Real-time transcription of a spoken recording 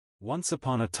Once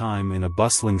upon a time in a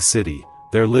bustling city,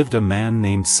 there lived a man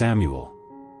named Samuel.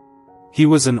 He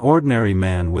was an ordinary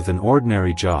man with an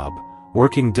ordinary job,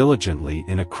 working diligently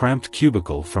in a cramped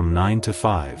cubicle from 9 to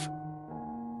 5.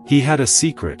 He had a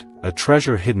secret, a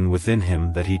treasure hidden within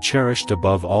him that he cherished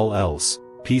above all else: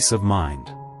 peace of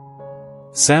mind.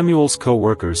 Samuel's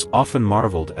co-workers often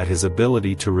marveled at his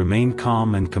ability to remain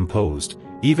calm and composed,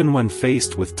 even when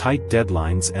faced with tight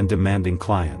deadlines and demanding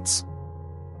clients.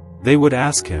 They would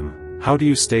ask him, "How do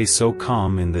you stay so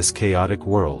calm in this chaotic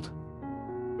world?"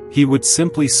 He would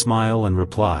simply smile and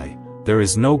reply, "There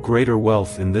is no greater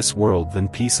wealth in this world than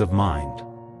peace of mind."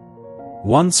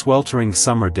 One sweltering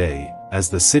summer day, as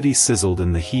the city sizzled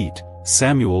in the heat,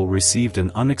 Samuel received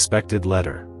an unexpected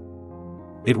letter.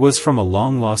 It was from a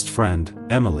long-lost friend,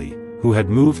 Emily, who had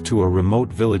moved to a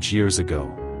remote village years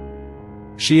ago.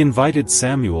 She invited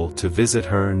Samuel to visit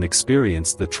her and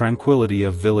experience the tranquility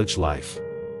of village life.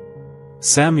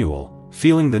 Samuel,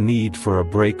 feeling the need for a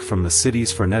break from the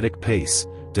city's frenetic pace,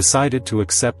 decided to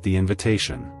accept the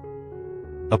invitation.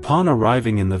 Upon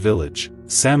arriving in the village,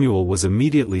 Samuel was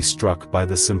immediately struck by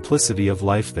the simplicity of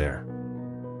life there.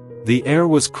 The air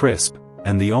was crisp,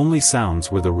 and the only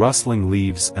sounds were the rustling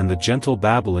leaves and the gentle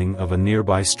babbling of a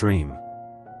nearby stream.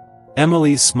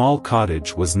 Emily's small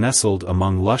cottage was nestled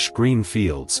among lush green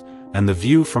fields, and the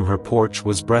view from her porch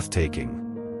was breathtaking.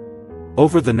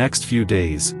 Over the next few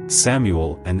days,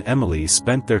 Samuel and Emily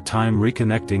spent their time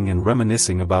reconnecting and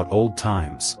reminiscing about old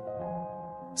times.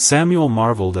 Samuel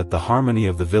marveled at the harmony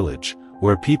of the village,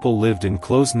 where people lived in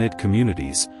close-knit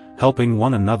communities, helping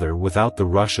one another without the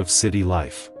rush of city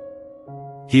life.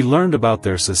 He learned about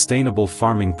their sustainable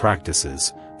farming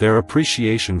practices, their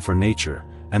appreciation for nature,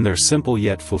 and their simple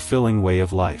yet fulfilling way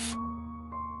of life.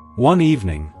 One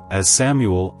evening, as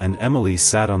Samuel and Emily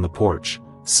sat on the porch,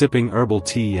 sipping herbal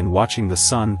tea and watching the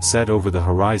sun set over the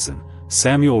horizon,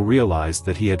 Samuel realized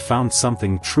that he had found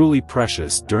something truly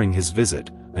precious during his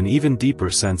visit: an even deeper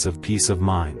sense of peace of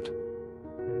mind.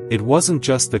 It wasn't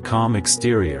just the calm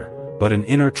exterior, but an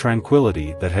inner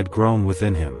tranquility that had grown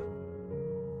within him.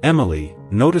 Emily,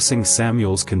 noticing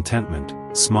Samuel's contentment,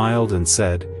 smiled and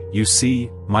said, "You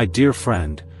see, my dear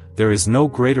friend, there is no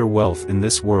greater wealth in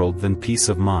this world than peace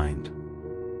of mind.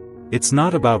 It's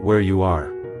not about where you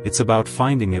are, it's about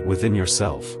finding it within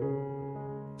yourself."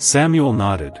 Samuel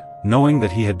nodded, knowing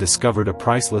that he had discovered a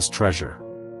priceless treasure.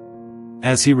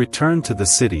 As he returned to the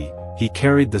city, he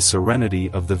carried the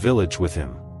serenity of the village with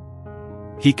him.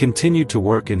 He continued to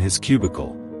work in his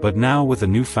cubicle, but now with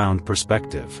a newfound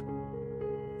perspective.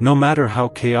 No matter how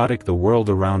chaotic the world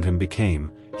around him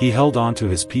became, he held on to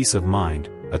his peace of mind,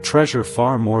 a treasure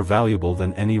far more valuable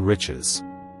than any riches.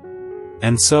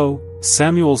 And so,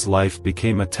 Samuel's life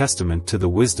became a testament to the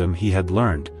wisdom he had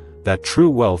learned, that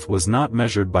true wealth was not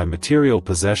measured by material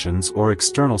possessions or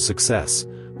external success,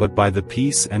 but by the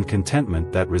peace and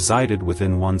contentment that resided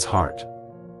within one's heart.